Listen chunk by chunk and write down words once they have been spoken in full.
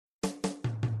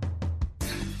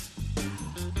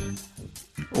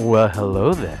Well,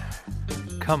 hello there.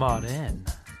 Come on in.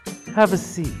 Have a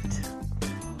seat.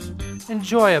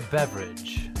 Enjoy a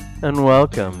beverage And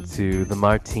welcome to the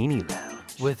Martini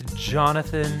Lounge. with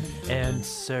Jonathan and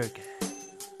Sergey.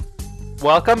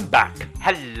 Welcome back.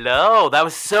 Hello. That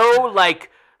was so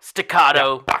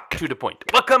staccato to the point.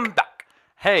 Welcome back.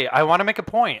 Hey, I want to make a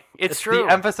point. It's true.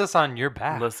 The emphasis on your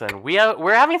back. Listen,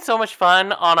 we're having so much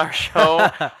fun on our show.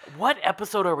 What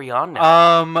episode are we on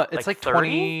now? It's Like like 30?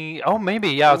 20. Oh, maybe.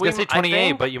 Yeah, I was going to say I 28,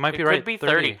 think but you might be it right. Could be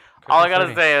 30. 30. All I be gotta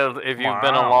 30. say is, if you've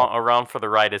been around for the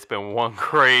ride, it's been one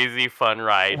crazy fun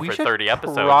ride We for should 30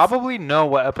 episodes. probably know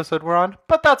what episode we're on,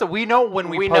 but we know when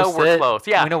we know post we're it. close,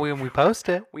 yeah. We know when we post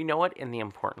it. We know it in the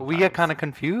important. We get kind of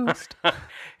confused.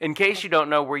 In case you don't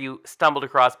know where you stumbled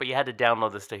across, but you had to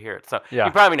download this to hear it. So Yeah.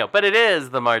 you probably know. But it is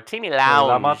the Martini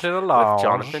Lounge Martini Lounge. with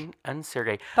Jonathan and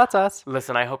Sergey. That's us.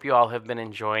 Listen, I hope you all have been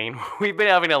enjoying. We've been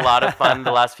having a lot of fun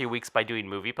the last few weeks by doing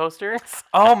movie posters.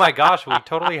 Oh my gosh, we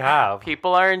totally have.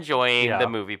 People are enjoying Yeah. the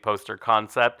movie poster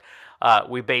concept.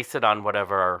 We base it on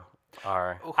whatever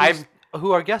our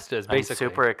Who our guest is, I'm basically.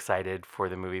 super excited for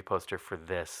the movie poster for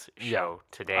this show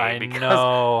today. I because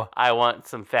know. I want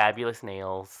some fabulous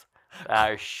nails.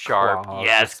 Sharp. Claws.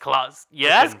 Yes, Just claws.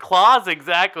 Yes, fucking- claws,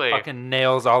 exactly. Fucking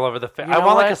nails all over the face. You I know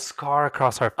want like what? a scar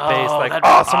across our face. Oh, Like, that'd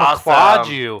be someone clawed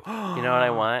awesome. you. You know what I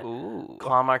want? Ooh.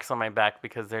 Claw marks on my back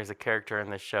because there's a character in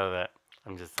this show that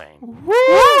I'm just saying.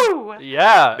 Woo!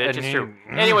 Yeah. Bitch, and it's you- true.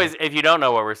 Anyways, if you don't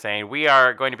know what we're saying, we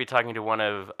are going to be talking to one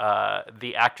of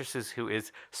the actresses who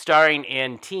is starring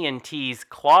in TNT's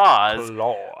Claws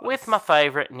with my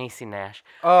favorite, Niecy Nash.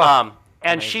 Oh,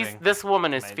 and amazing. this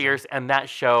woman is fierce, and that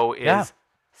show is Yeah.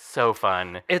 so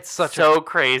fun. It's such so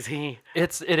crazy.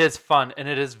 it is fun, and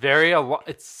it is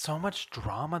it's so much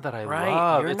drama that I Right?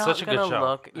 love. You're It's not such a gonna good show.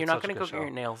 look. It's You're not such a gonna good go get your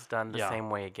show. nails done the Yeah.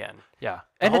 same way again. Yeah.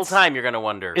 The whole time you're gonna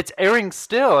wonder. It's airing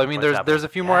still. I mean, What's there's a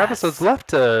few more happening? episodes left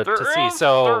to see.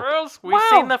 So there is. We've wow,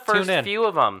 seen the tune first in. few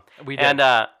of them. We did. And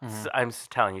I'm just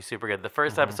telling you, super good. The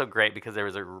 1st episode, great because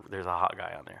there's a hot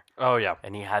guy on there, Oh yeah.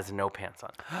 and he has no pants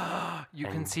on. You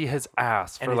can see his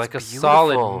ass and for it's like a beautiful.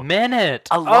 solid minute.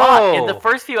 A lot. Oh. In the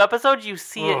first few episodes, you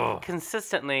see Ugh. it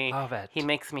consistently. Love it. He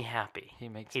makes me happy. He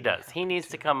makes He me does. He needs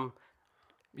to come.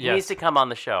 He Yes. needs to come on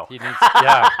the show. He needs.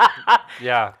 Yeah.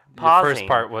 Yeah. The first Pausing.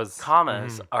 part was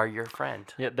Commas are your friend.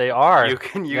 Yeah, they are. You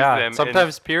can use yeah, them in-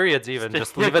 Sometimes periods even.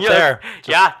 Just leave it Yeah. there.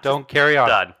 Yeah, Don't carry on.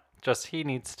 Done. Just he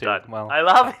needs to. Done. Well, I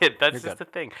love it. That's you're just good.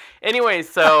 the thing. Anyway,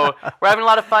 so we're having a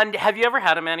lot of fun. Have you ever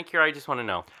had a manicure? I just want to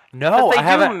know. no, Because I they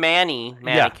haven't. do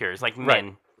manicures, like Right.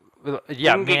 men.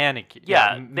 Yeah, can get- manicure.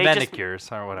 yeah, they just- manicures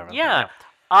or whatever. Yeah,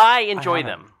 I enjoy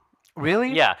haven't. them.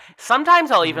 Really? Yeah,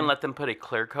 sometimes I'll even let them put a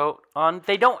clear coat on.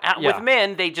 They don't. Yeah. With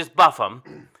men, they just buff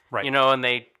them. Right. You know, and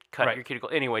they cut Right. your cuticle.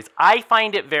 Anyways, I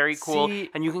find it very cool, See-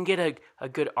 and you can get a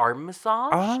good arm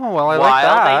massage. Oh, well, I while like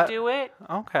that. they do it.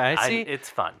 Okay. See, It's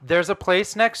fun. there's a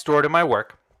place next door to my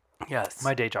work, Yes.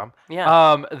 my day job.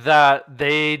 Yeah. That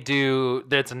they do.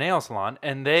 It's a nail salon,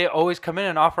 and they always come in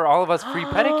and offer all of us free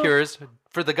pedicures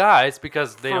for the guys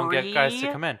because they don't get guys to Free?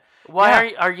 come in. Why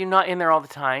Yeah. are you not in there all the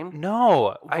time?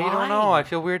 No, I don't know. Why? I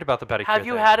feel weird about the pedicure. Have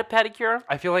you thing. had a pedicure?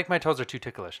 I feel like my toes are too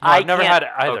ticklish. No, I've never had it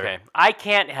either. Okay, I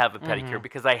can't have a pedicure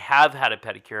because I have had a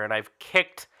pedicure and I've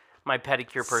kicked my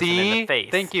pedicure person in See? the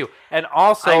face. Thank you. And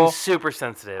also, I'm super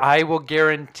sensitive. I will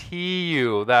guarantee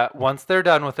you that once they're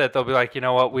done with it, they'll be like, you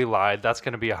know what, we lied. That's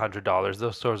going to be $100.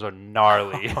 Those toes are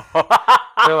gnarly.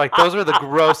 They're like, those are the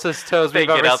grossest toes They we've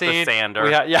get ever out the seen. sander.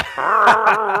 Yeah.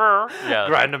 yeah.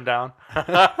 Grind them down.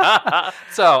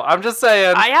 So I'm just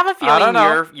saying. I have a I feeling don't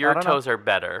know. your I don't know. toes are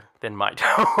better than my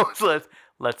toes.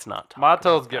 Let's not talk My about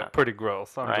toes that. get pretty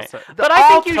gross. I'm Right. just saying. But All I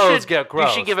think you toes should get gross.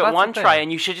 you should give it That's one the try,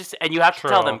 thing. and you have to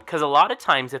tell them True. because a lot of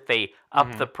times if they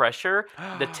up the pressure,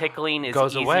 the tickling is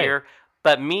Goes away. easier.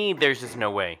 But me, there's just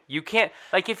no way. You can't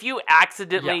if you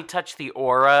accidentally Yeah. touch the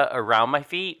aura around my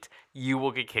feet, you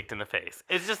will get kicked in the face.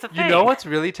 It's just a thing. You know what's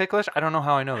really ticklish? I don't know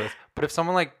how I know this, but if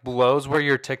someone like blows where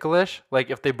you're ticklish, like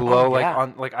if they blow yeah.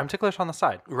 I'm ticklish on the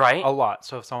side, Right? A lot.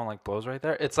 So if someone like blows right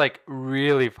there, it's like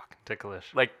really fucking ticklish.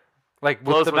 Like Like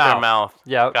blows with with the their mouth.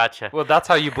 Yeah. Gotcha. Well, that's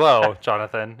how you blow,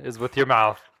 Jonathan, is with your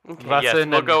mouth. Okay, Lesson yes,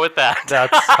 we'll and go with that.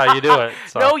 That's how you do it.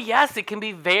 So. No, yes, it can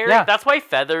be very. Yeah. That's why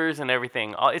feathers and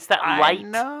everything. It's that I light.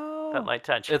 know. That light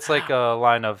touch. It's like a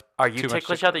line of Are you too much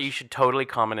ticklish out there? You should totally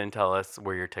comment and tell us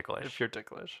where you're ticklish. if you're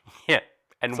ticklish. Yeah.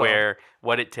 And So- where,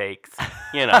 what it takes,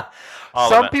 you know. all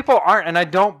Some of it. people aren't, and I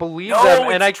don't believe No,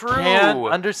 them, and it's I can't true.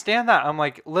 understand that. I'm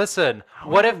like, listen,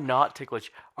 What if not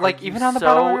ticklish? Are like you even on the so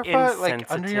bottom of your foot,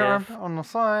 like under your arm, insensitive? on the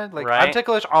side, like I'm Right?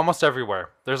 ticklish almost everywhere.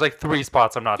 There's like 3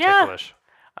 spots I'm not Yeah. ticklish.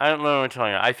 I don't know what I'm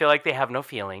telling you. I feel like they have no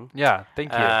feeling. Yeah,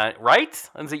 thank you. Right?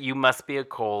 And that you must be a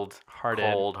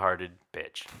cold-hearted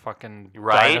bitch. Fucking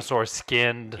Right? dinosaur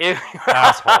skinned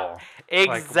asshole.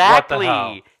 Exactly.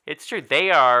 hell? It's true.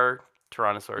 They are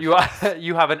Tyrannosaurus.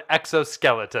 You have an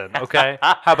exoskeleton, okay?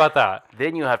 How about that?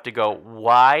 Then you have to go,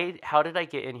 why? How did I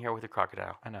get in here with a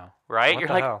crocodile? I know. Right? What You're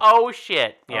the like, hell? oh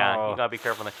shit. Yeah, Oh. you gotta be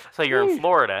careful. So you're in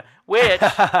Florida, which,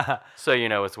 so you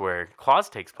know, it's where Claus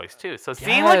takes place too. So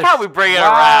see, look how we bring it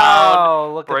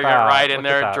around. Look Bring at it that. right in Look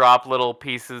there, at that. drop little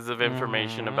pieces of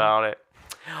information about it.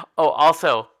 Oh,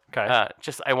 also, Okay.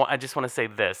 I just want to say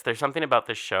this. There's something about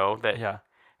this show that Yeah.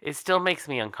 it still makes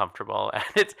me uncomfortable.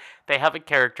 And they have a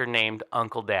character named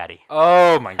Uncle Daddy.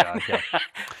 Oh my God. Yeah.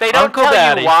 They don't Uncle tell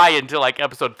Daddy. you why until like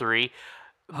episode 3.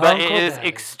 But Uncle it is Daddy.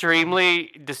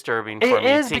 extremely disturbing It for me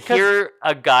is to because- hear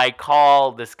a guy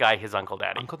call this guy his Uncle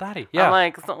Daddy. Uncle Daddy. Yeah. I'm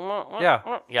like,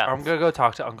 Yeah. I'm gonna go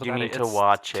talk to Uncle You Daddy. need to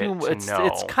watch it to It's know.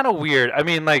 kind of weird. I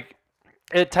mean, like,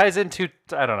 it ties into.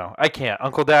 I don't know. I can't.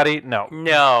 Uncle Daddy. No.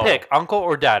 No. Pick Uncle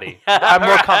or Daddy. I'm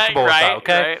more comfortable with that. Right,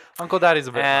 Okay. right. Uncle Daddy's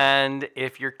a bit. And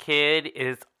if your kid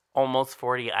is almost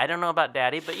 40, I don't know about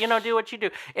Daddy, but do what you do.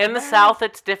 In the South,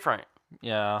 it's different.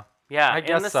 Yeah. Yeah. I In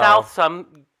guess the so. South,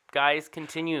 some guys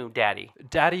continue Daddy.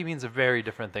 Daddy means a very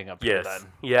different thing up here. Then.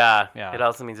 Yeah. Yeah. It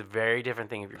also means a very different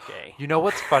thing if you're gay. You know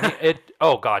what's funny?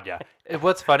 Oh God, yeah.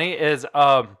 What's funny is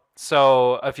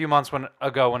so a few months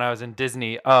ago when I was in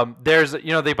Disney, there's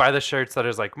they buy the shirts that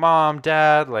is like mom,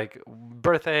 dad, like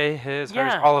birthday, hers,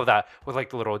 Yeah. all of that with like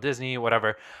the little Disney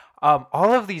whatever.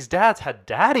 All of these dads had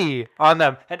daddy on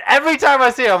them, and every time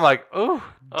I see it, I'm like, ooh,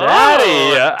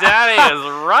 daddy. Oh, Daddy is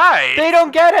right. They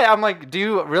don't get it. I'm like, do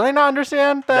you really not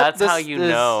understand that? That's how this you is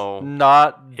know.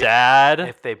 not dad.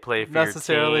 If they play for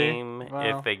necessarily. your team,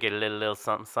 Well, if they get a little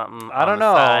something something. I don't on the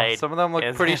know. side, Some of them look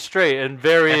is- pretty straight and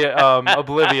very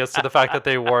oblivious to the fact that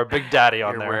they wore a big daddy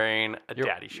on You're there. wearing a You're-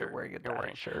 daddy shirt. You're wearing a You're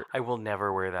daddy shirt. I will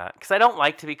never wear that because I don't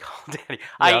like to be called daddy.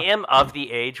 I am of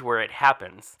the age where it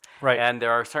happens. Right. And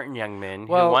there are certain young men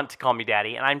who Well- want to call me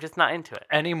daddy, and I'm just not into it.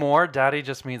 Anymore, daddy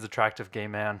just means attractive gay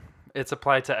man. It's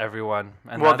applied to everyone.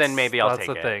 And Well, that's- then maybe I'll that's take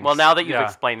the it. thing. Well, now that you've Yeah.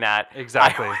 explained that,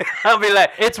 Exactly. I'll be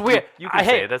like, It's weird. You can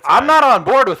say it. That's I'm fine. not on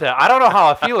board with it. I don't know how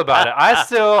I feel about it.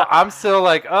 I'm still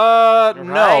like, no.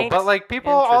 Right? But like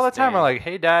people all the time are Interesting. like,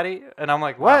 hey, daddy, and I'm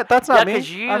like, what? That's not me.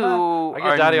 because you I'm not- I get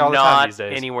are daddy all the time not these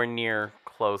days. anywhere near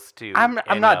close to. I'm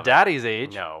any not of it. daddy's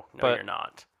age. No, but- you're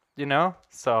not.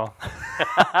 So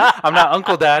I'm not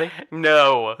Uncle Daddy.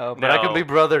 No, But I can be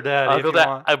brother daddy. Uncle if you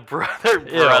want. a brother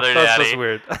Yeah, daddy. that's just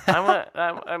weird.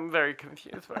 I'm very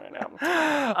confused right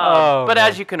now. Oh, but man.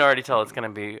 as you can already tell, it's going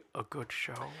to be a good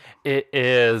show. It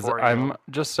is. For you. I'm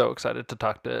just so excited to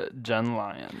talk to Jen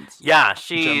Lyons. Yeah,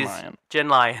 she's Lyon. Jen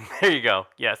Lyon. There you go.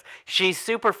 Yes, she's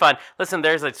super fun. Listen,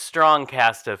 there's a strong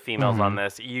cast of females on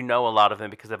this. You know a lot of them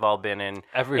because they've all been in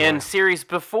Everywhere. series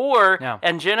before. Yeah.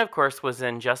 And Jen, of course, was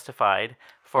in Justified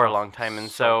for a long time, and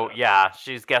so good. yeah,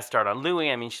 she's guest starred on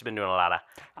Louie. I mean, she's been doing a lot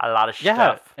of Yeah,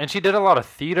 stuff. and she did a lot of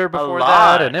theater before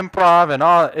lot. that and improv and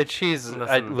all. She's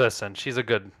Listen. listen. She's a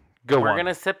good We're one.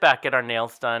 gonna sit back, get our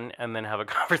nails done, and then have a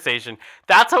conversation.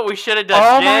 That's what we should have Oh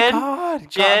done, my Jen. God,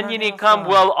 Jen, gotten our you need to nails come. done.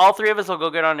 Well, all three of us will go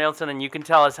get our nails done, and you can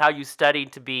tell us how you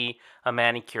studied to be a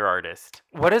manicure artist.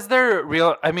 What is their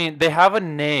real? I mean, they have a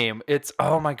name. It's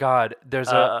oh my God. There's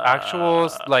a actual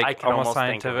I like can almost almost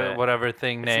think of scientific it. whatever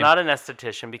thing It's name. not an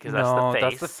esthetician because no, that's the face.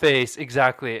 that's the face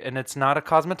exactly, and it's not a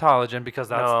cosmetologist because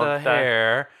that's No, the that-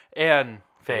 hair and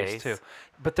face Face. too.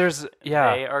 But there's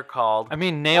yeah. They are called. I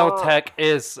mean, nail tech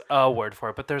is a word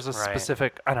for it, but there's a Right.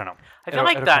 specific. I don't know. I feel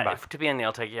like that to be a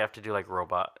nail tech, you have to do like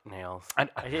robot nails.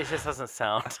 It just doesn't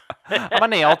sound. I'm a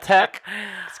nail tech.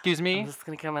 Excuse me. I'm just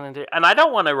gonna come in and do. And I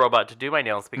don't want a robot to do my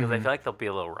nails because I feel like they'll be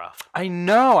a little rough. I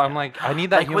know. I'm like, I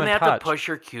need that Like human when they have touch. to push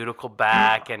your cuticle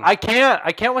back and I can't.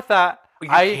 I can't with that. You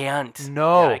I can't.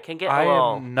 No, Yeah, I can get a I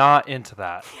little- am not into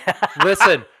that.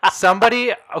 Listen,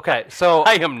 somebody. Okay, so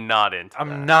I am not into that.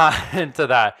 I'm not into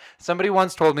that. Somebody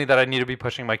once told me that I need to be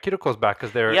pushing my cuticles back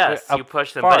because they're Yes, up you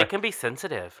push them, far. but it can be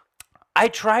sensitive. I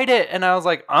tried it and I was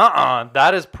like,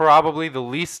 that is probably the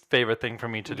least favorite thing for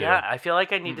me to do. Yeah, I feel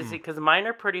like I need to see because mine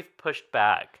are pretty pushed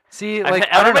back. See, I like mean,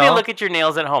 I don't everybody know. look at your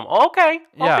nails at home. Okay,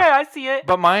 Yeah. okay, I see it.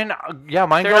 But mine, mine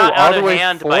They're go not all out the of way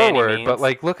hand by any forward. means, But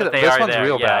like, look at but it. they This are one's there.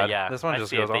 real Yeah, bad. yeah. This one I just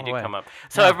see goes it. all They the do way. come up.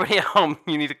 So everybody at home,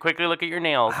 you need to quickly look at your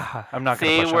nails. I'm not gonna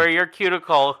See push where them. your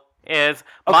cuticle is.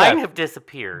 Okay. Mine have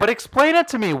disappeared. But explain it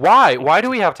to me. Why? Why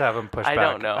do we have to have them pushed I back?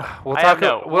 don't know. We'll I talk.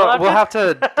 don't know. We'll have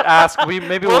to ask.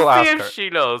 Maybe we'll we'll see ask if her. she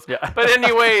knows. Yeah. But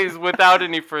anyways, without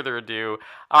any further ado,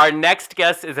 our next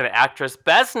guest is an actress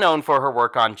best known for her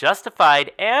work on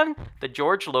Justified and the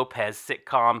George Lopez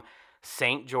sitcom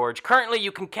St. George. Currently,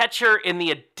 you can catch her in the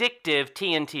addictive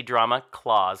TNT drama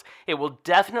Claws. It will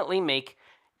definitely make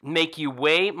you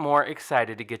way more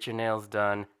excited to get your nails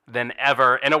done than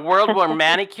ever. In a world where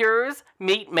manicures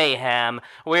meet mayhem,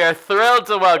 we are thrilled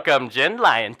to welcome Jen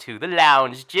Lyon to the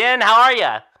lounge. Jen, how are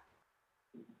you?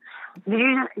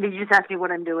 Did you just ask me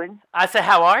what I'm doing? I said,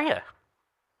 how are you?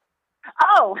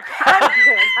 Oh, I'm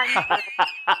good.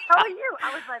 How are you?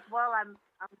 I was like, well, I'm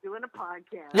doing a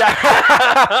podcast.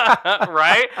 Yeah.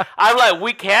 Right? I'm like,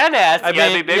 we can ask you.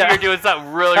 Maybe you're doing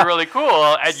something really, really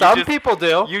cool. And Some people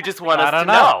do. You just want us I to don't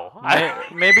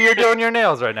know. Maybe you're doing your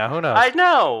nails right now. Who knows? I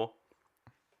know.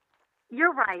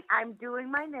 You're right. I'm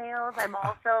doing my nails. I'm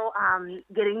also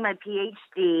getting my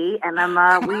PhD, and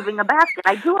I'm weaving a basket.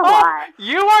 I do a lot.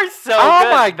 You are so Oh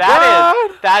good. my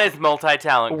God. That is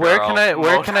multi-talent, Where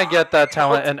girl. can I get that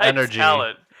talent and energy?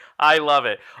 Multi-talent. I love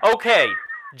it. Okay,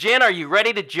 Jen, are you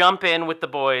ready to jump in with the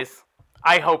boys?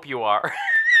 I hope you are.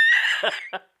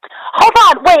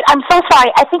 Hold on. Wait, I'm so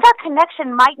sorry. I think our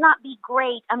connection might not be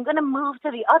great. I'm going to move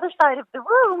to the other side of the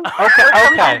room. Okay.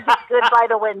 Sometimes it's good by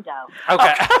the window.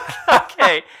 Okay.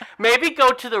 Okay, maybe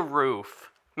go to the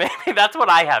roof. Maybe that's what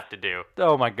I have to do.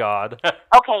 Oh my God.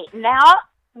 Okay, now,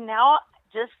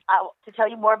 just to tell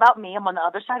you more about me, I'm on the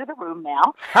other side of the room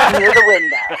now, near the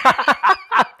window.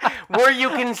 Where you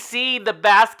can see the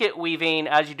basket weaving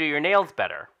as you do your nails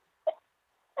better.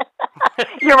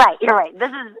 You're right.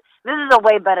 This is a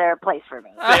way better place for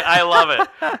me. I love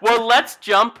it. Well, let's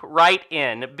jump right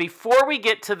in. Before we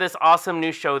get to this awesome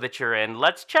new show that you're in,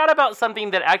 let's chat about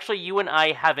something that actually you and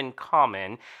I have in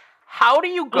common. How do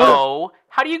you go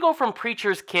from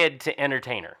preacher's kid to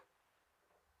entertainer?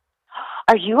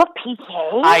 Are you a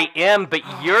PK? I am, but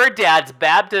your dad's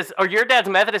Baptist, or your dad's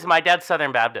Methodist, my dad's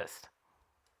Southern Baptist.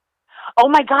 Oh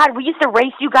my God, we used to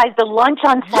race you guys to lunch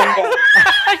on Sunday.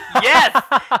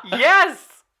 Yes.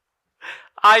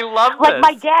 I love this. Like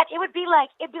my dad, it'd be like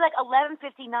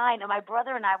 11:59, and my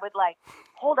brother and I would like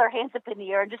hold our hands up in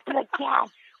the air and just be like, Dad,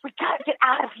 we gotta get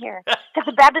out of here, because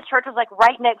the Baptist church was like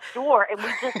right next door, and we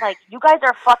just like, you guys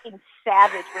are fucking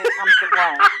savage when it comes to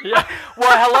lunch. Yeah.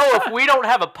 Well, hello. If we don't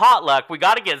have a potluck, we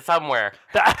got to get somewhere.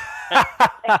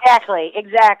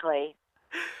 Exactly.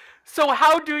 So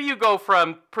how do you go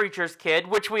from preacher's kid,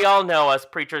 which we all know us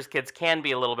preacher's kids can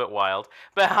be a little bit wild,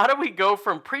 but how do we go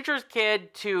from preacher's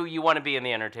kid to you want to be in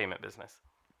the entertainment business?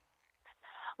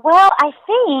 Well, I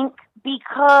think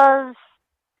because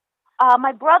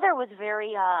my brother was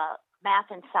very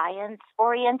math and science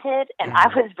oriented, and I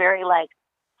was very like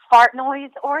fart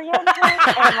noise oriented,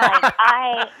 and like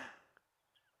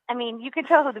I mean, you can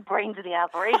tell who the brains of the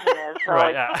operation is. So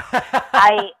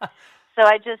Right. So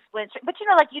I just went, but you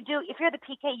know, like you do, if you're the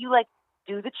PK, you like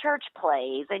do the church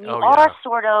plays, and you Oh, are yeah.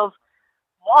 sort of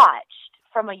watched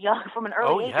from an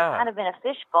early age, yeah. kind of in a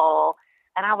fishbowl.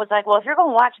 And I was like, well, if you're going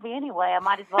to watch me anyway, I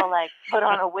might as well like put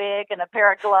on a wig and a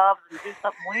pair of gloves and do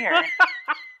something weird.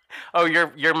 Oh,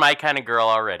 you're my kind of girl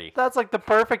already. That's like the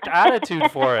perfect attitude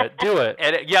for it. Do it.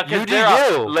 And yeah, You because do they're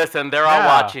all, you. listen, they're all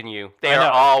Yeah. watching you. They I are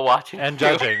know. all watching And you.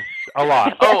 judging a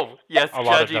lot. Oh, yes, A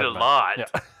lot of judging a judgment. lot. Yeah.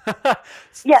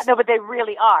 Yeah, no, but they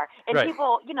really are. And Right.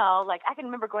 people, you know, like I can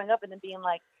remember growing up and then being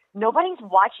like, nobody's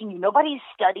watching you, nobody's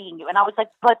studying you. And I was like,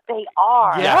 but they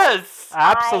are. Yes.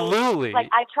 Absolutely.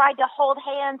 I tried to hold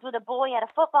hands with a boy at a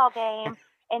football game,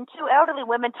 and two elderly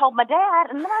women told my dad,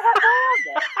 and then I got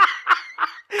grounded.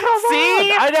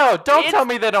 See? I know. Don't tell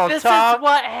me they don't This talk. is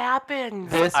what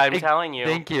happens. I'm telling you.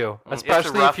 Thank you. It's a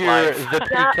Especially rough if you're life. the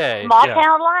PK. Small Yeah.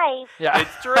 town life. Yeah.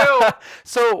 It's true.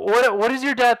 So what does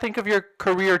your dad think of your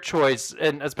career choice,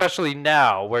 and especially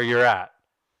now where you're at?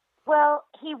 Well,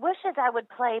 he wishes I would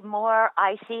play more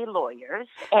icy lawyers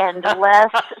and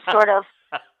less sort of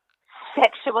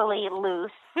sexually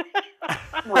loose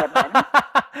women.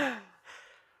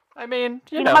 I mean,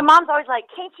 You know, my mom's always like,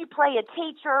 can't you play a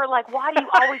teacher? Like, why do you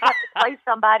always have to play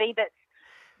somebody that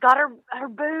got her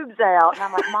boobs out? And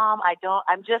I'm like, Mom, I don't.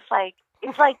 I'm just like,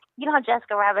 it's like, you know how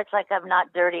Jessica Rabbit's like, I'm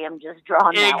not dirty, I'm just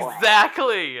drawn that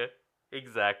way.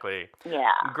 Exactly. Yeah.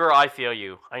 Girl, I feel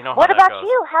you. I know What how that about goes.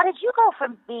 you? How did you go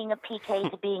from being a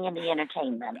PK to being in the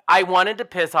entertainment? I wanted to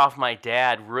piss off my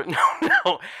dad.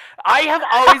 No. I have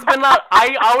always been loud.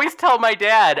 I always tell my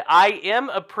dad, I am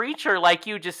a preacher like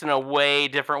you, just in a way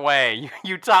different way.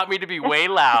 You taught me to be way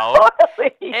loud.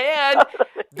 Totally. And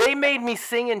they made me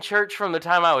sing in church from the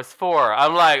time I was 4.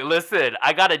 I'm like, listen,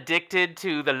 I got addicted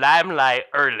to the limelight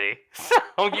early. So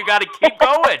you got to keep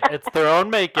going. It's their own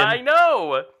making. I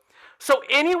know. So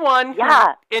anyone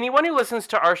who listens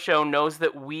to our show knows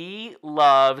that we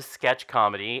love sketch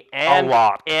comedy and A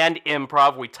lot. and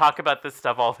improv. We talk about this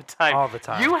stuff all the time. All the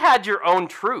time. You had your own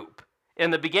troupe in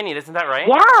the beginning, isn't that right?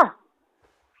 Yeah.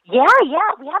 Yeah,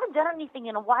 we haven't done anything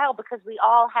in a while because we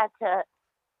all had to,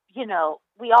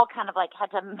 we all kind of like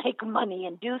had to make money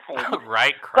and do things.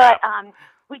 Right, But crap.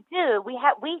 we do. We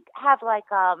have like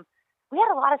we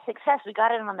had a lot of success. We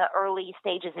got in on the early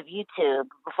stages of YouTube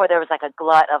before there was like a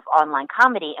glut of online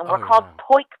comedy, and we're Oh, called yeah.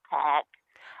 Poikpack.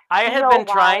 I have been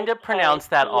trying to Poykape. pronounce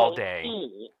that all day.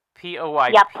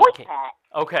 P-O-Y. Yeah, Poikpack.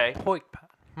 Okay. Poik.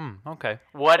 Okay.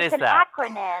 What It's is an that?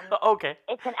 acronym. Okay.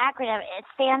 It's an acronym. It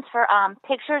stands for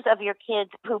pictures of your kids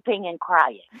pooping and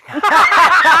crying.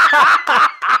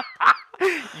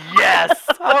 Yes.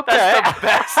 Okay.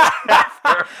 That's the best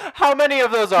ever. How many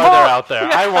of those are there out there?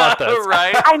 I want this.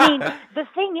 Right? I mean, the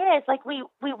thing is, like, we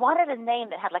wanted a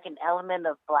name that had like an element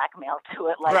of blackmail to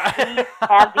it. Like, Right. please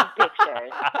have these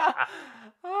pictures.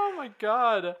 Oh my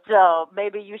god. So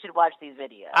maybe you should watch these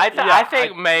videos. I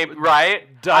think maybe,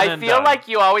 right? Done I and feel done. like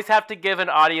you always have to give an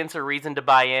audience a reason to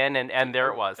buy in, and there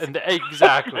it was. And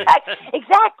exactly.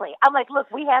 Exactly. I'm like, look,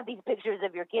 we have these pictures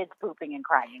of your kids pooping and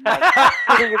crying. Like,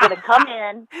 either you're going to come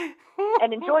in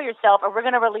and enjoy yourself, or we're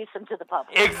going to release them to the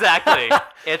public. Exactly.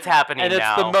 It's happening And it's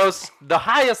now. the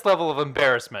highest level of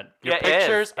embarrassment. Your Yeah, it is.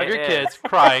 pictures of It your is. kids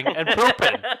crying and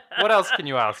pooping. What else can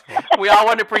you ask for? We all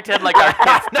want to pretend like our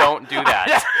kids don't do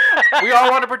that. We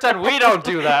all want to pretend we don't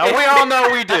do that. And we all know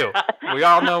we do. We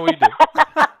all know we do.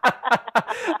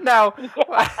 Now,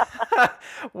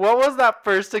 what was that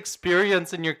first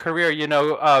experience in your career, in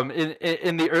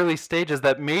the early stages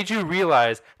that made you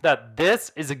realize that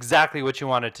this is exactly what you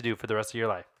wanted to do for the rest of your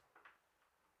life?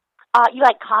 You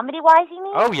like comedy-wise, you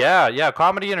mean? Oh, yeah.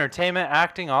 Comedy, entertainment,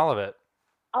 acting, all of it.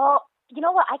 Oh, you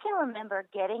know what? I can remember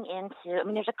getting into,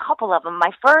 there's a couple of them.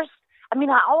 I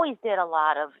always did a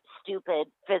lot of stupid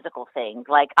physical things.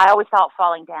 Like, I always thought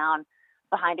falling down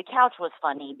behind a couch was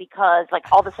funny because, like,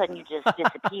 all of a sudden you just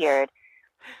disappeared.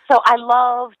 So I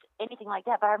loved anything like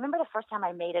that. But I remember the first time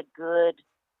I made a good,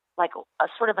 like, a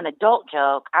sort of an adult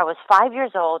joke. I was 5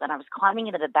 years old, and I was climbing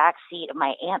into the back seat of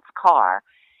my aunt's car,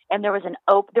 and there was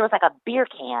like a beer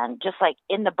can just, like,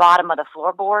 in the bottom of the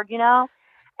floorboard,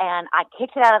 and I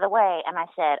kicked it out of the way, and I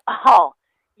said, "Oh,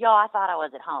 y'all, I thought I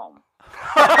was at home."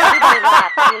 Everybody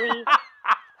laughed really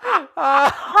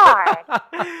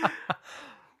hard.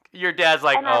 Your dad's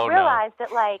like, And oh I realized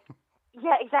that, like,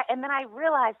 yeah, exactly. And then I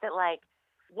realized that, like,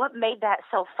 what made that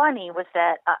so funny was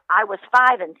that I was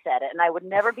 5 and said it, and I would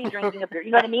never be drinking a beer.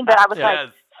 You know what I mean? But I was like,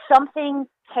 Yes. something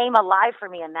came alive for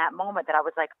me in that moment that I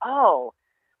was like, oh,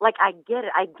 like, I get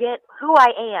it. I get who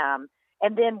I am,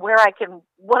 and then what I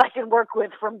can work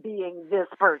with from being this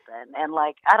person. And,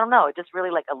 like, I don't know, it just really,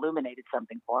 like, illuminated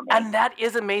something for me. And that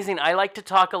is amazing. I like to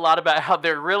talk a lot about how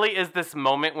there really is this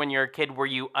moment when you're a kid where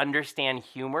you understand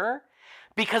humor.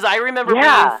 Because I remember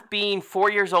being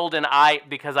 4 years old, and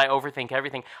because I overthink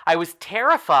everything, I was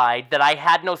terrified that I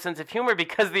had no sense of humor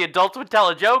because the adults would tell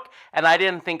a joke and I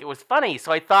didn't think it was funny.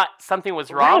 So I thought something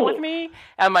was wrong with me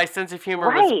and my sense of humor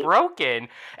was broken.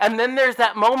 And then there's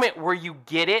that moment where you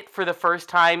get it for the first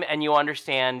time and you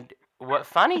understand what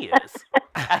funny is.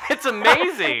 And it's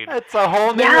amazing. It's a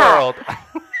whole new world.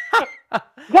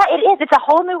 Yeah, it is. It's a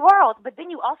whole new world. But then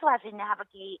you also have to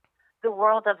navigate the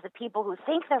world of the people who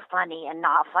think they're funny and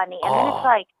not funny. And then it's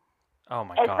like, oh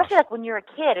my gosh. especially like when you're a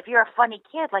kid, if you're a funny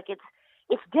kid, like it's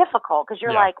difficult because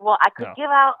you're like, well, I could give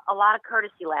out a lot of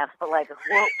courtesy laughs, but like,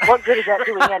 what good is that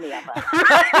doing any of us?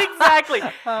 Right, exactly.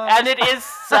 And it is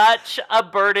such a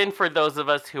burden for those of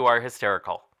us who are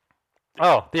hysterical.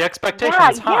 Oh, the expectation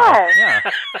is high.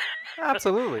 Yeah,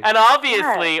 absolutely. And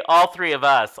obviously, all three of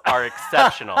us are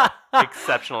exceptional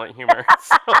at humor.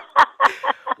 So,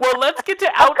 well, let's get to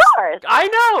Of course. I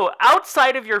know.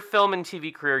 Outside of your film and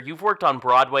TV career, you've worked on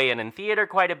Broadway and in theater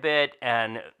quite a bit,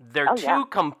 and they're two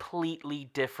completely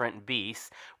different beasts.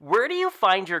 Where do you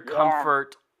find your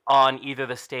comfort on either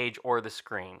the stage or the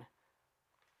screen?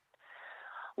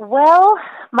 Well,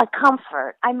 my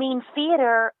comfort.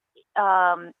 Theater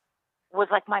was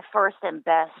like my first and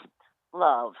best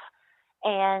love.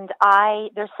 And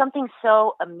there's something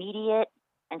so immediate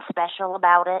and special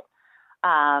about it.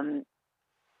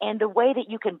 And the way that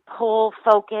you can pull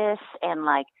focus and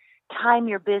like time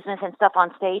your business and stuff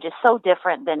on stage is so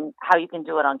different than how you can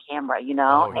do it on camera,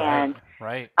 Oh, right. And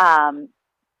right.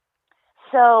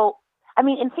 So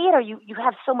in theater you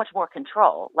have so much more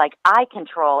control. Like I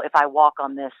control if I walk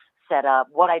on this setup,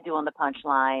 what I do on the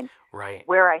punchline, right,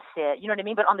 where I sit, you know what I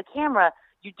mean? But on the camera,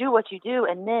 you do what you do,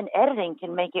 and then editing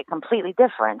can make it completely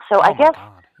different. So I guess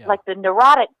like the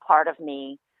neurotic part of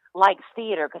me likes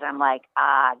theater because I'm like,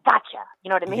 gotcha. You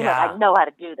know what I mean? Yeah. Like I know how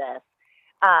to do this.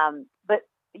 But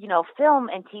film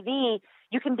and TV,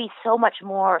 you can be so much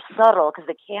more subtle because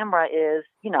the camera is,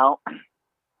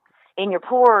 in your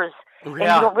pores, and you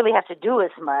don't really have to do as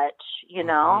much, you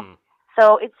know. Mhm.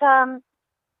 So it's I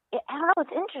don't know.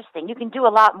 It's interesting. You can do a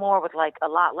lot more with like a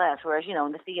lot less. Whereas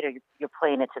in the theater, you're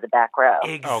playing it to the back row.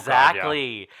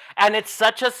 Exactly. And it's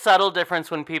such a subtle difference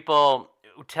when people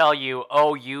tell you,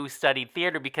 "Oh, you studied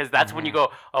theater," because that's when you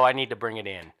go, "Oh, I need to bring it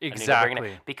in." I need to bring it in.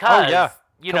 Exactly. Because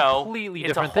Completely it's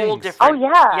different a whole things. different. Oh,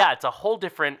 yeah. Yeah, it's a whole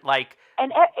different like.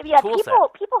 And tool set.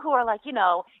 people who are like,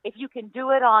 if you can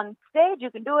do it on stage, you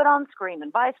can do it on screen,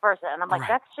 and vice versa. And I'm like, Right.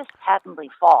 that's just patently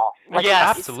false. Like,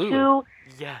 Yes. it's Absolutely. two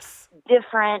Yes.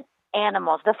 different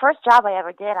animals. The first job I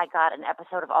ever did, I got an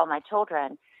episode of All My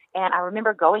Children, and I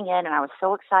remember going in, and I was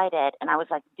so excited, and I was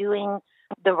like doing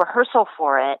the rehearsal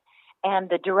for it, and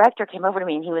the director came over to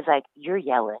me, and he was like, "You're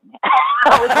yelling."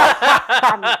 I was like,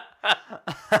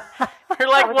 You're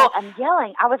like, well, I'm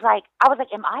yelling. I was like,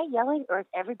 am I yelling or is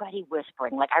everybody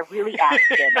whispering? Like, I really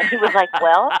asked him, and he was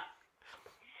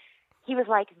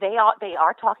like, they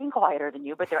are talking quieter than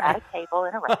you, but they're at a table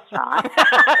in a restaurant,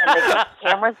 and the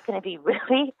camera's going to be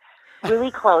really,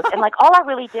 really close. And like, all I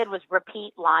really did was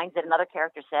repeat lines that another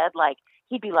character said. Like,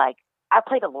 he'd be like, I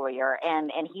played a lawyer,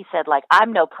 and he said, like,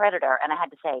 I'm no predator, and I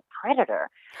had to say predator.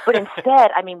 But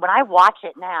instead, I mean, when I watch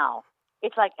it now,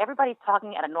 it's like everybody's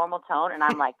talking at a normal tone, and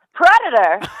I'm like,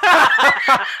 predator!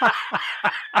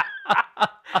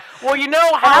 well, you know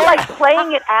And how I'm like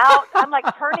playing it out. I'm like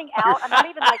turning out. I'm not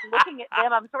even like looking at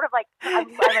them. I'm sort of like, I'm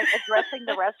like addressing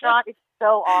the restaurant. It's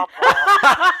so awful.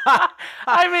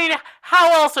 I mean,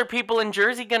 how else are people in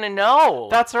Jersey going to know?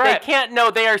 That's right. They can't know.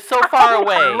 They are so far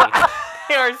away.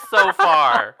 They are so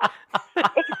far.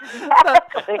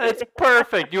 Exactly. It's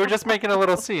perfect. You were just making a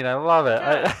little scene. I love it.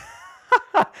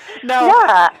 Now,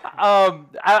 Yeah.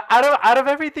 out of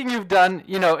everything you've done,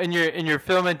 in your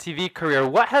film and TV career,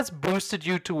 what has boosted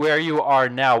you to where you are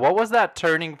now? What was that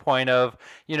turning point of,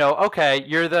 okay,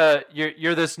 you're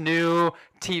this new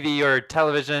TV or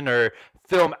television or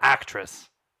film actress?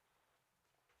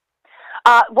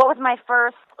 What was my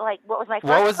first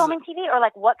filming TV, or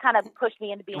like what kind of pushed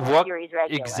me into being a series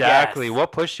regular? Exactly. Yes.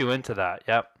 What pushed you into that?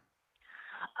 Yep.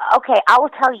 Okay, I will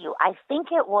tell you. I think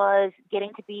it was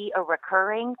getting to be a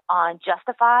recurring on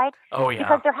Justified. Oh, yeah.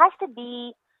 Because there has to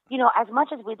be, as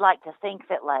much as we'd like to think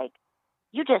that, like,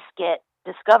 you just get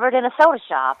discovered in a soda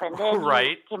shop and then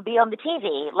Right. you can be on the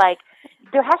TV. Like,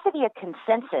 there has to be a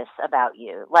consensus about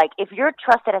you. Like, if you're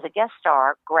trusted as a guest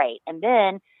star, great. And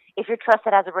then if you're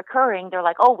trusted as a recurring, they're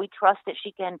like, oh, we trust that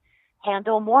she can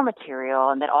handle more material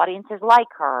and that audiences like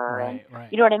her. Right, and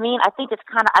right. you know what I mean? I think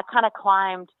I kind of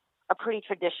climbed a pretty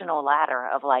traditional ladder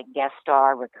of like guest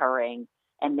star, recurring,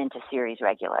 and then to series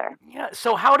regular. Yeah.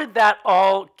 So how did that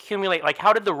all accumulate? Like,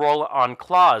 how did the role on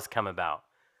Claws come about?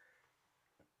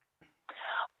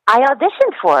 I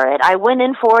auditioned for it. I went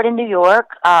in for it in New York,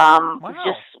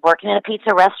 just working in a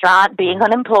pizza restaurant, being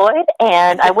unemployed,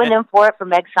 and I went in for it for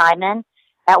Meg Simon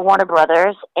at Warner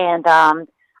Brothers, and I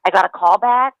got a call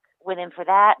back, went in for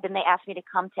that. Then they asked me to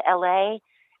come to LA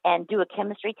and do a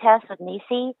chemistry test with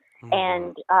Niecy,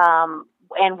 and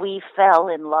we fell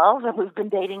in love, and we've been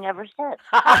dating ever since.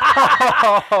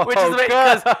 Which is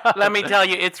because let me tell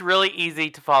you, it's really easy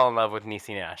to fall in love with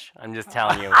Niecy Nash. I'm just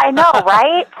telling you. I know,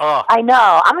 right? Oh. I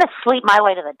know. I'm going to sleep my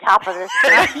way to the top of this.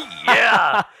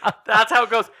 Yeah, that's how it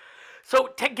goes. So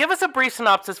give us a brief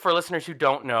synopsis for listeners who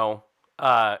don't know,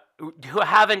 who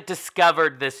haven't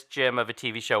discovered this gem of a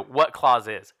TV show, what Claws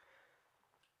is.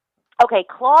 Okay,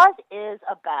 Claws is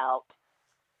about,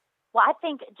 well, I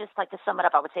think just like to sum it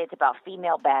up, I would say it's about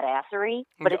female badassery,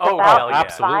 but it's about yeah.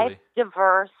 these five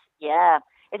diverse,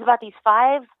 it's about these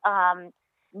five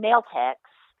nail techs,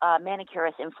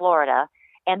 manicurists in Florida,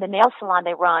 and the nail salon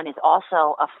they run is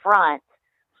also a front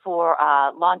for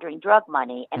laundering drug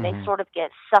money, and they sort of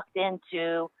get sucked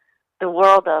into the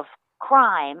world of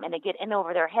crime, and they get in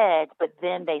over their heads, but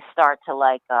then they start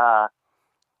to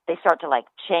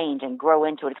change and grow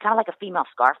into it. It's kind of like a female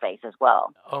Scarface as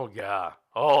well. Oh yeah.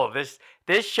 Oh, this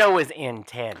show is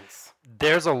intense.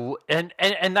 There's and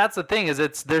that's the thing is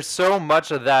there's so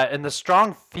much of that, and the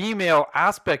strong female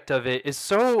aspect of it is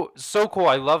so cool.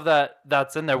 I love that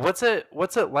that's in there. What's it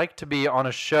like to be on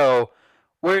a show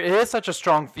where it is such a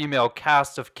strong female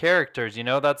cast of characters?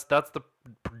 That's the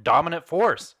predominant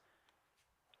force.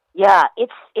 Yeah,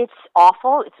 it's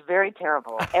awful. It's very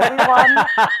terrible. Everyone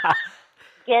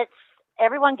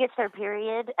gets their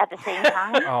period at the same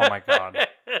time. Oh my God.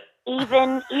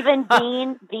 Even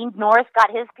Dean Norris got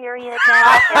his period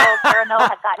now. Carol Serrano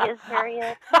has got his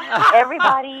period.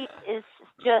 Everybody is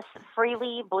just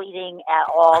freely bleeding at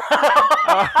all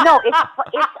times. No,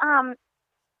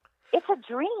 it's a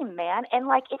dream, man. And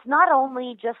like, it's not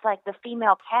only just like the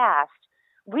female cast.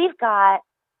 We've got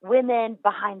women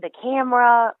behind the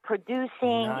camera,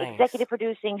 producing, Nice. executive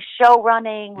producing, show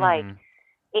running. Like, Mhm.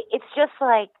 it's just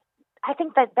like, I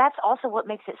think that that's also what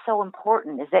makes it so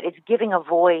important, is that it's giving a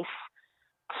voice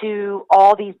to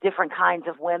all these different kinds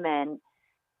of women.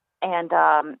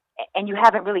 And you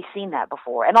haven't really seen that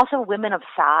before. And also women of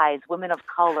size, women of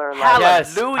color. Like,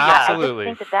 Yes, Hallelujah. absolutely. I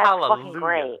just think that that's fucking Hallelujah.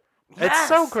 great. It's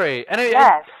so great, and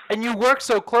Yes. and you work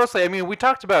so closely. I mean, we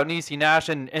talked about Niecy Nash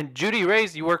and Judy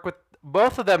Reyes. You work with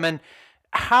both of them, and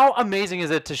how amazing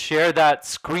is it to share that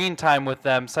screen time with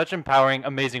them? Such empowering,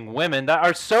 amazing women that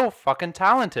are so fucking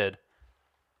talented.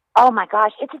 Oh my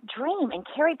gosh, it's a dream. And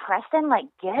Carrie Preston, like,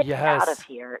 get Yes. out of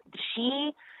here.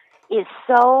 She is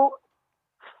so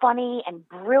funny and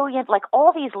brilliant. Like,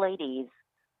 all these ladies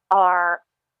are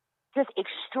just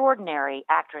extraordinary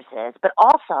actresses, but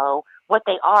also what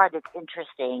they are that's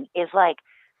interesting is like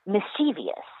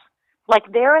mischievous. Like,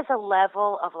 there is a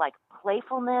level of like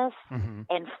playfulness Mm-hmm.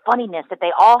 and funniness that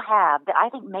they all have that I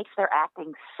think makes their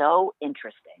acting so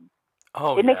interesting.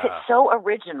 Oh, It makes it so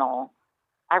original.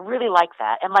 I really like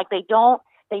that. And like,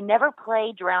 they never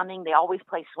play drowning. They always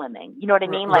play swimming. You know what I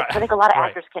mean? Like, Right. I think a lot of Right.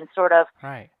 actors can sort of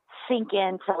Right. sink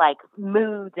into like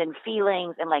moods and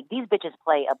feelings, and like these bitches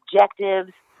play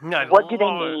objectives. I What do they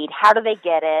love it. need? How do they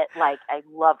get it? Like, I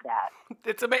love that.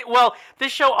 It's amazing. Well,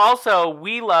 this show also,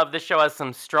 we love this show has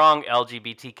some strong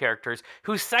LGBT characters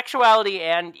whose sexuality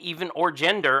and even or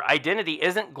gender identity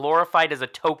isn't glorified as a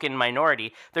token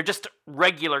minority. They're just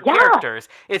regular Yeah. characters.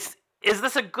 Is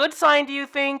this a good sign, do you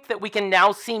think, that we can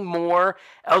now see more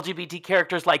LGBT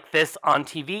characters like this on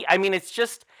TV? I mean,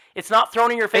 it's not thrown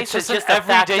in your face. It's just just an a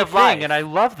fact everyday of life. thing, and I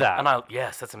love that.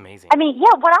 Yes, that's amazing. I mean,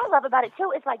 yeah, what I love about it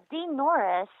too is like Dean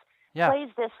Norris Yeah. plays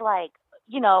this like,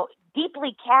 you know,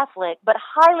 deeply Catholic but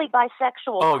highly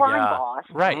bisexual crime yeah. boss.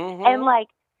 Right. Mhm. And like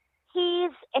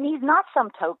he's not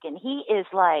some token. He is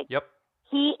like Yep.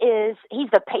 he's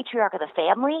the patriarch of the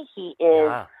family. He is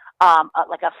Yeah.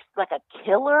 like a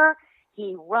killer.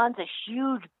 He runs a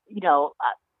huge,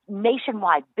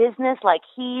 nationwide business. Like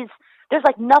there's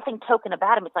like nothing token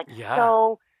about him. It's like Yeah.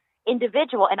 so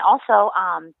individual. And also,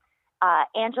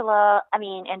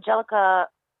 Angelica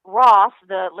Ross,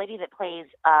 the lady that plays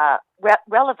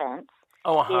Relevance,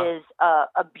 Oh, uh-huh. is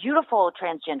a beautiful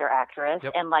transgender actress.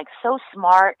 Yep. And like so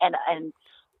smart and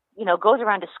goes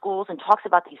around to schools and talks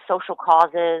about these social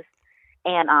causes.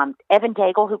 And Evan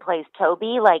Daigle, who plays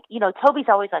Toby, like, Toby's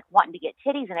always like wanting to get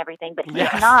titties and everything, but he's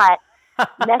Yes. not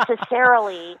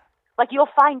necessarily like, you'll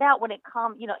find out when it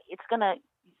comes,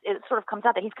 it sort of comes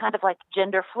out that he's kind of like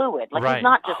gender fluid. Like, Right. he's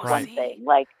not just Oh, one see? thing.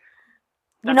 Like,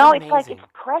 That's it's like, amazing. it's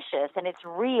precious and it's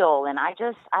real. And I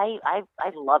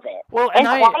love it. Well, And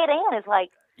and Quiet Anne is like,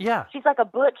 yeah. she's like a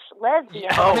butch lesbian.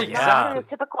 Yeah. Oh, She's yeah. not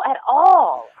stereotypical at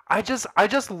all. I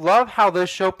just love how this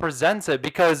show presents it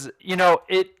because,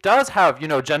 it does have,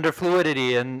 gender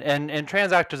fluidity and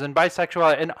trans actors and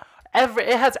bisexuality and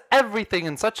it has everything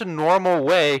in such a normal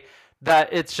way that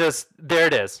it's just, there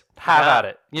it is. Have Yeah. at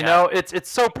it. You Yeah. know, it's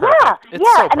so perfect. Yeah, It's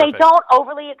yeah, so and they perfect. don't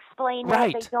overly explain it.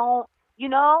 Right. They don't,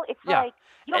 it's Yeah. like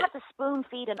you don't have to spoon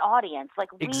feed an audience. Like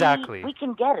Exactly. we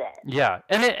can get it. Yeah,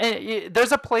 and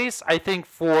there's a place I think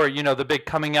for the big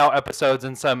coming out episodes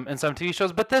in some TV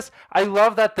shows, but I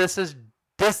love that this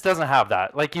doesn't have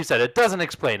that. Like you said, it doesn't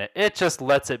explain it. It just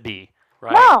lets it be.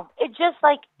 Right. No, it just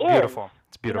like is. Beautiful.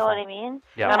 It's beautiful. You know what I mean?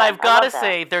 Yeah. And I I've got to love that.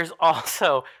 say, there's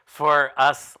also, for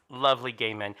us lovely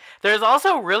gay men, there's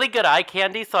also really good eye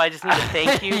candy, so I just need to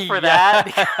thank you for that.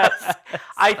 Because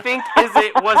I think,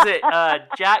 was it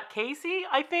Jack Casey,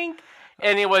 I think?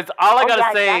 And it was, all I got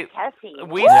to say, Jack Casey.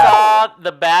 we Woo! saw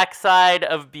the backside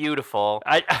of Beautiful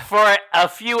for a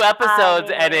few episodes,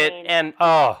 mean- and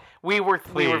Oh, we were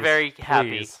please, very happy.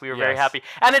 please, We were very yes. happy.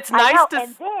 And it's I nice know, to...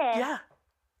 and then yeah.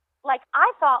 like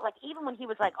I thought, like even when he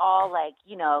was like all like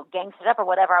gangstered up or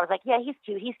whatever, I was like, yeah, he's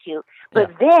cute.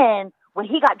 But then when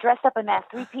he got dressed up in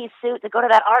that 3-piece suit to go to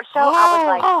that art show, I was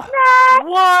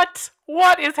like,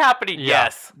 What is happening? Yeah.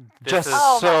 Yes. This just is-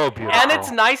 Oh, so my beautiful. And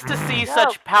it's nice to see So such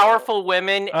cute. powerful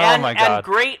women Oh and, my and God.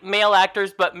 great male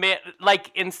actors, but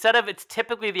like instead of it's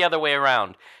typically the other way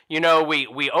around.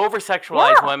 We over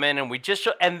sexualize Yeah. women and we just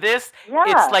show, and this Yeah.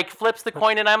 it's like flips the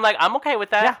coin and I'm like I'm okay with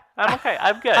that. Yeah. I'm okay.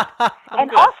 I'm good. and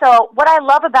good. also what I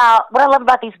love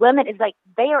about these women is like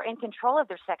they are in control of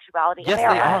their sexuality Yes, and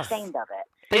they they are are. unashamed of it.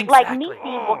 Exactly. Like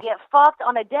Niecy will get fucked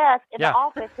on a desk in Yeah. the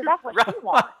office because that's what she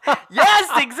wants. Yes,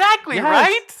 exactly, Yes.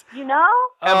 right? You know?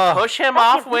 And push him That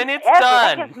off gives when me it's That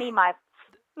done. gives me my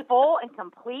full and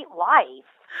complete life.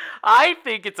 I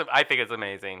think it's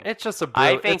amazing. It's just a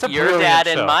I it's think a your brilliant dad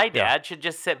and show. my Yeah. dad should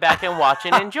just sit back and watch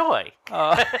and enjoy.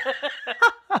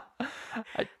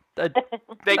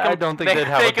 They I don't think they'd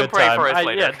have they a can good pray time. for us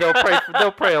later. Yeah,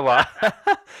 they'll pray a lot.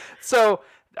 So,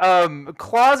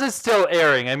 Claws is still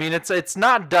airing. I mean, it's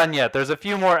not done yet. There's a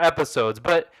few more episodes,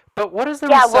 but what is the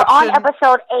reception? we're on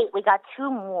episode 8. We got 2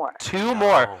 more. 2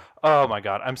 more. Oh my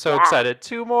God, I'm so excited.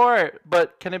 2 more.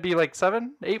 But can it be like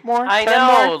 7, 8 more? I 10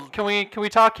 know. More? Can we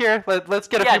talk here? Let's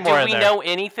get a few more do in we there. know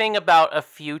anything about a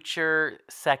future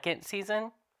second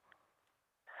season?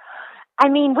 I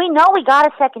mean, we know we got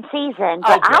a second season,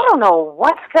 but good. I don't know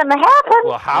what's going to happen.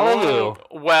 Well, hallelujah.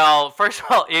 Well, first of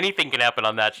all, anything can happen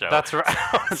on that show. That's right.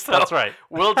 So That's right.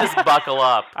 We'll just buckle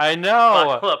up. I know.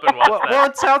 Buckle up and watch that. Well,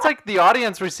 it sounds like the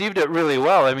audience received it really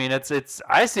well. I mean, it's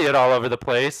I see it all over the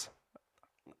place.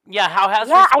 Yeah, how has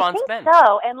the I response think been?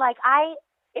 so. And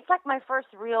it's like my first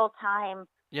real time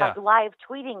Yeah. live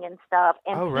tweeting and stuff.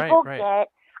 And Oh, right, people right.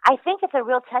 I think it's a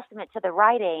real testament to the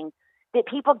writing that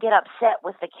people get upset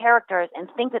with the characters and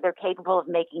think that they're capable of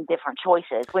making different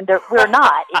choices when we're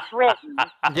not. It's written.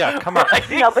 Yeah, come on. Right, But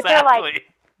they're like, exactly.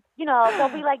 they'll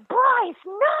be like, Bryce,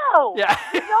 no! Yeah.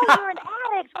 You know you're an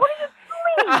addict. What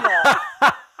are you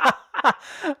doing?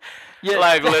 Yeah.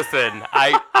 Like, listen,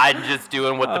 I'm just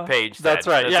doing what the page said. That's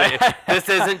right, yeah. This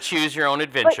isn't choose your own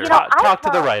adventure. Talk to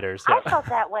the writers. I Yeah. felt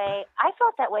that way. I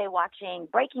felt that way watching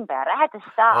Breaking Bad. I had to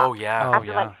stop. Oh, yeah. Oh, after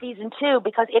yeah. like season 2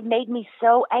 because it made me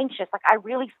so anxious. Like I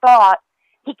really thought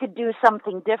he could do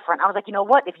something different. I was like, you know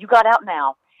what? If you got out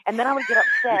now, and then I would get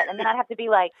upset, and then I'd have to be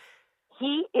like,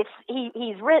 he's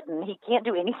written. He can't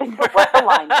do anything but what the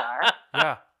lines are.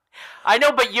 Yeah. I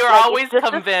know, but you're Like, it's always just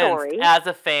a convinced story. as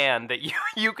a fan that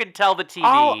you can tell the TV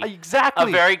Oh,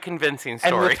 exactly. a very convincing And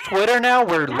story. with Twitter now,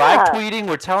 we're Yeah. live tweeting,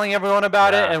 we're telling everyone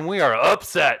about it, Yeah. and we are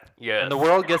upset. Yes. And the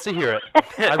world gets to hear it.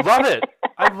 I love it.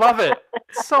 I love it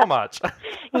so much.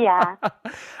 Yeah.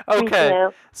 Okay.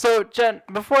 too. So, Jen,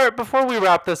 before we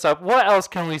wrap this up, what else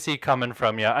can we see coming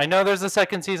from you? I know there's a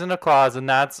second season of Claws, and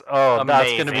that's going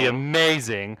to be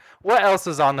amazing. What else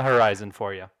is on the horizon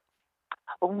for you?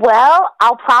 Well,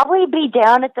 I'll probably be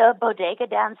down at the bodega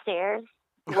downstairs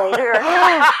later.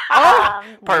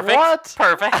 Perfect. What?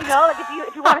 Perfect. Like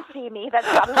if you want to see me, that's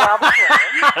probably where I'll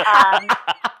be playing.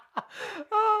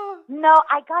 No,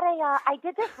 I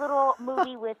did this little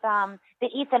movie with that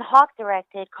Ethan Hawke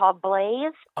directed called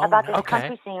Blaze about this okay.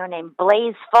 country singer named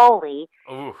Blaze Foley,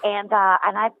 Ooh. and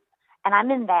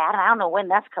I'm in that. And I don't know when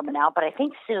that's coming out, but I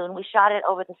think soon. We shot it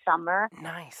over the summer,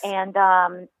 Nice. and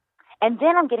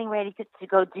then I'm getting ready to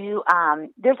go do.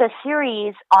 There's a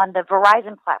series on the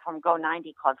Verizon platform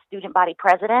Go90 called Student Body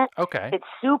President. Okay. It's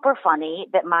super funny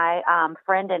that my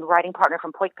friend and writing partner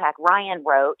from Poik Pack, Ryan,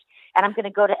 wrote. And I'm going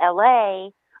to go to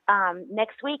L.A.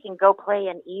 Next week and go play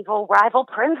an evil rival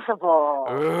principal.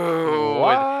 Ooh,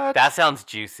 What? that sounds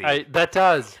juicy. That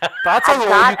does. That's a I've role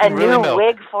you got a can really new milk.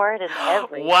 wig for it and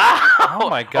everything. Wow. Oh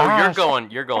my Oh, gosh.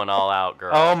 you're going all out,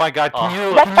 girl. Oh my God! Can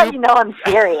you? That's how you know I'm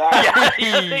serious.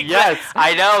 Yes.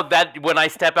 I know that when I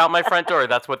step out my front door,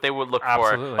 that's what they would look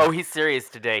Absolutely. for. Oh, he's serious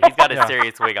today. He's got a Yeah.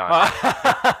 serious wig on.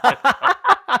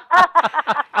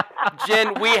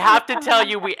 Jen, we have to tell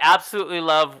you, we absolutely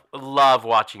love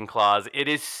watching Claws. It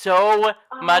is so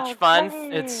much fun.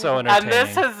 good. It's so entertaining. And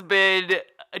this has been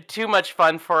too much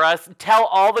fun for us. Tell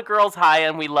all the girls hi,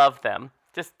 and we love them.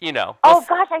 Just, Oh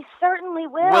gosh, I certainly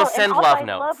will. We'll send and also, love I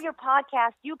notes. love your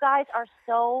podcast. You guys are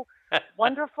so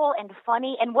wonderful and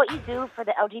funny, and what you do for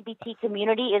the LGBT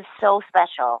community is so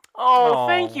special. Oh, Oh.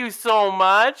 thank you so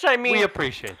much. I mean, We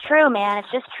appreciate it. True, man.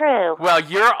 It's just true. well,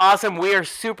 you're awesome. We are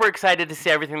super excited to see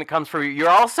everything that comes from you. You're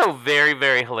also very,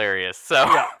 very hilarious.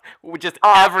 So we just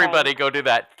everybody go do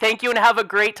that. Thank you, and have a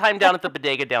great time down at the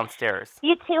bodega downstairs.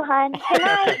 You too, hon. Good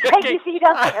night. Thank you. See you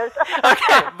downstairs.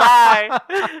 Okay, bye.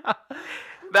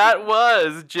 That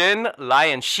was Jen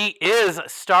Lyon. She is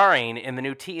starring in the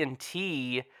new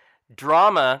TNT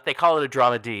drama. They call it a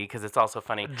dramedy because it's also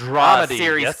funny. Dramedy.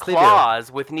 Series Yes, they do. Claws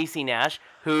with Niecy Nash,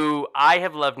 who I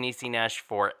have loved Niecy Nash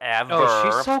forever. Oh,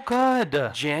 she's so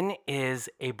good. Jen is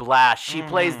a blast. She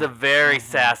plays the Mm-hmm. very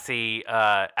sassy,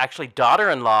 actually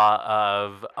daughter-in-law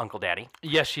of Uncle Daddy.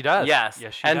 Yes, she does. Yes.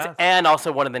 Yes, she does. And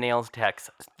also one of the Nails techs.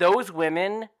 Those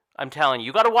women, I'm telling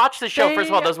you got to watch the show. First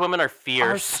of all, They those women are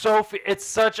fierce. It's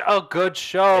such a good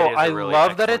show. It is a I really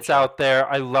love that excellent it's show. out there.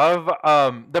 I love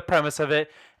the premise of it,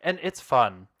 and it's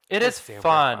fun. It's super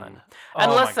fun.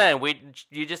 And Oh my listen,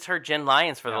 you just heard Jen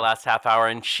Lyons for the last half hour,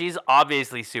 and she's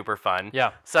obviously super fun.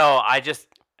 Yeah. So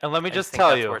And let me I just think tell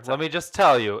that's you, where it's let at. me just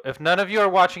tell you, if none of you are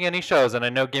watching any shows, and I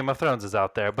know Game of Thrones is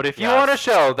out there, but if you Yes. want a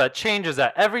show that changes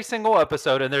at every single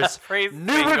episode and there's Every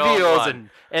new single reveals one.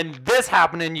 and this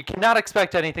happening, you cannot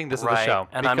expect anything. This is the Right, show.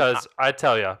 and I'm- Because I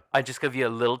tell you, I just give you a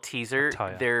little teaser. tell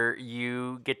ya. There,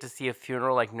 you get to see a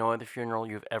funeral like no other funeral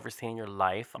you've ever seen in your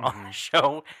life on Mm-hmm. the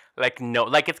show.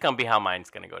 Like it's gonna be how mine's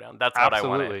gonna go down. That's what I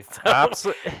absolutely, wanted. So,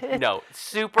 absolutely. no,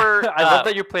 super. I love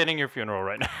that you're planning your funeral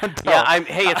right now. Yeah,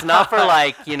 Hey, it's not for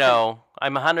like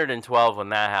I'm 112 when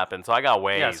that happened, so I got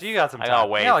ways. Yeah, so you got some I time. got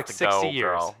You ways got like to 60 go, years.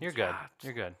 girl. You're good.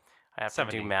 You're good. I have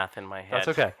 70. to do math in my head.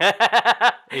 That's okay.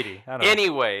 80. I don't know.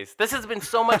 Anyways, this has been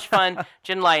so much fun.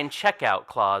 Jen Lion checkout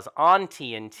clause on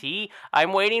TNT.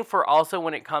 I'm waiting for also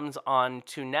when it comes on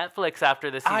to Netflix after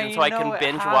this season I so I know, can it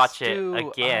binge has watch to. it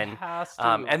again. It has to.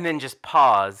 And then just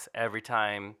pause every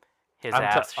time his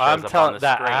ass shows I'm up telling on the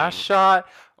that screen. ass shot,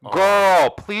 girl.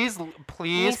 Please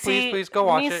go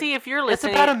watch it. Nisi, if you're It's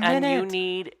listening about a and you minute.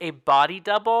 need a body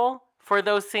double for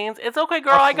those scenes, it's okay, A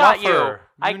girl. I got you. fluffer.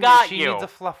 I got she you. needs a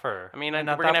fluffer. I mean, And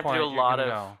we're at gonna that have to do a point, you lot can of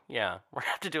go. we're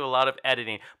gonna have to do a lot of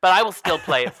editing, but I will still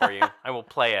play it for you. I will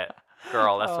play it,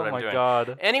 girl. That's Oh what I'm my doing.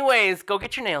 God. Anyways, go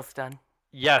get your nails done.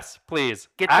 Yes, please.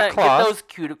 Get At get Claws. those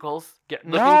cuticles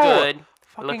looking No. good.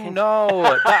 Fucking looking- no.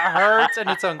 That hurts and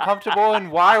it's uncomfortable.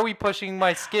 And why are we pushing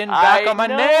my skin back I on my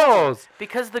know. nails?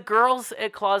 Because the girls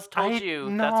at Claws told I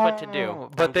you that's what to do. know. I'm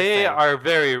But just they saying. are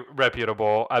very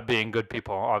reputable at being good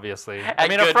people, obviously. I At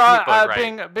mean, good a front, people,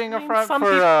 right. being I a mean, front some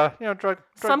for peop- drug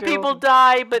Some deals people and-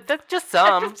 die, but that's just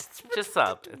some. just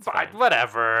some. It's Fine, fine.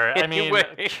 whatever. I mean,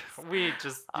 Anyways. we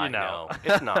just I know.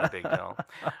 It's not a big deal.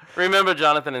 Remember,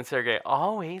 Jonathan and Sergey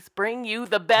always bring you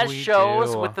the best We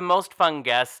shows do. with the most fun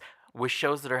guests with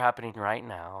shows that are happening right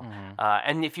now.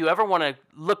 And if you ever want to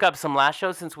look up some last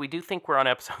shows, since we do think we're on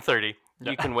episode 30,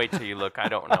 you can wait till you look. I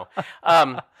don't know.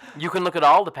 You can look at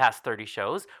all the past 30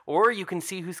 shows, or you can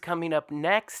see who's coming up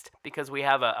next because we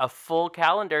have a full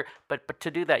calendar. But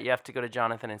to do that, you have to go to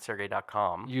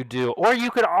jonathanandsergey.com. You do. Or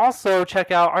you could also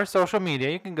check out our social media.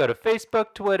 You can go to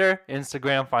Facebook, Twitter,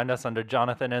 Instagram. Find us under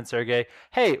Jonathan and Sergey.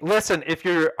 Hey, listen, if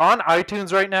you're on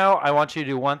iTunes right now, I want you to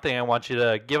do one thing. I want you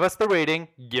to give us the rating,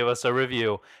 give us a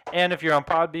review. And if you're on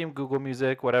Podbeam, Google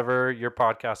Music, whatever your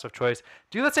podcast of choice,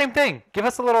 do the same thing. Give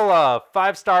us a little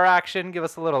 5-star action. Give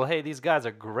us a little, hey, these guys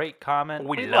are great comment.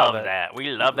 We love it. that. We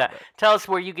love that. Tell us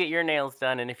where you get your nails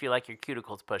done and if you like your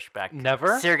cuticles pushed back.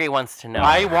 Never? Sergey wants to know.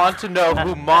 I want to know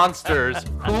who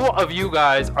who of you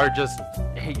guys are just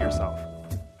hate yourself.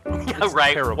 It's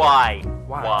right? terrible. Why?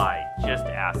 Why? Just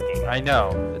asking. I know.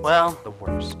 It's Well- the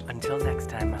worst. Until next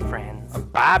time, my friends.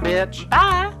 Bye, bitch.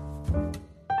 Bye.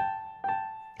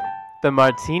 The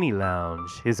Martini Lounge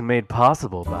is made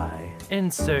possible by,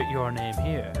 Insert your name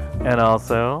here. and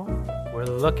also, We're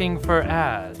looking for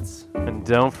ads. and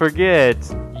don't forget,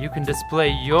 You can display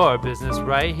your business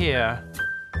right here.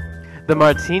 the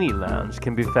Martini Lounge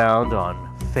can be found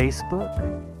on Facebook,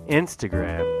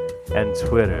 Instagram, and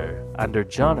Twitter under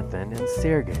Jonathan and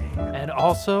Sergey. And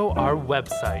also our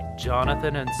website,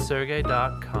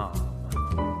 jonathanandsergey.com.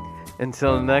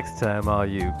 Until next time, all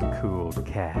you cool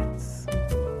cats.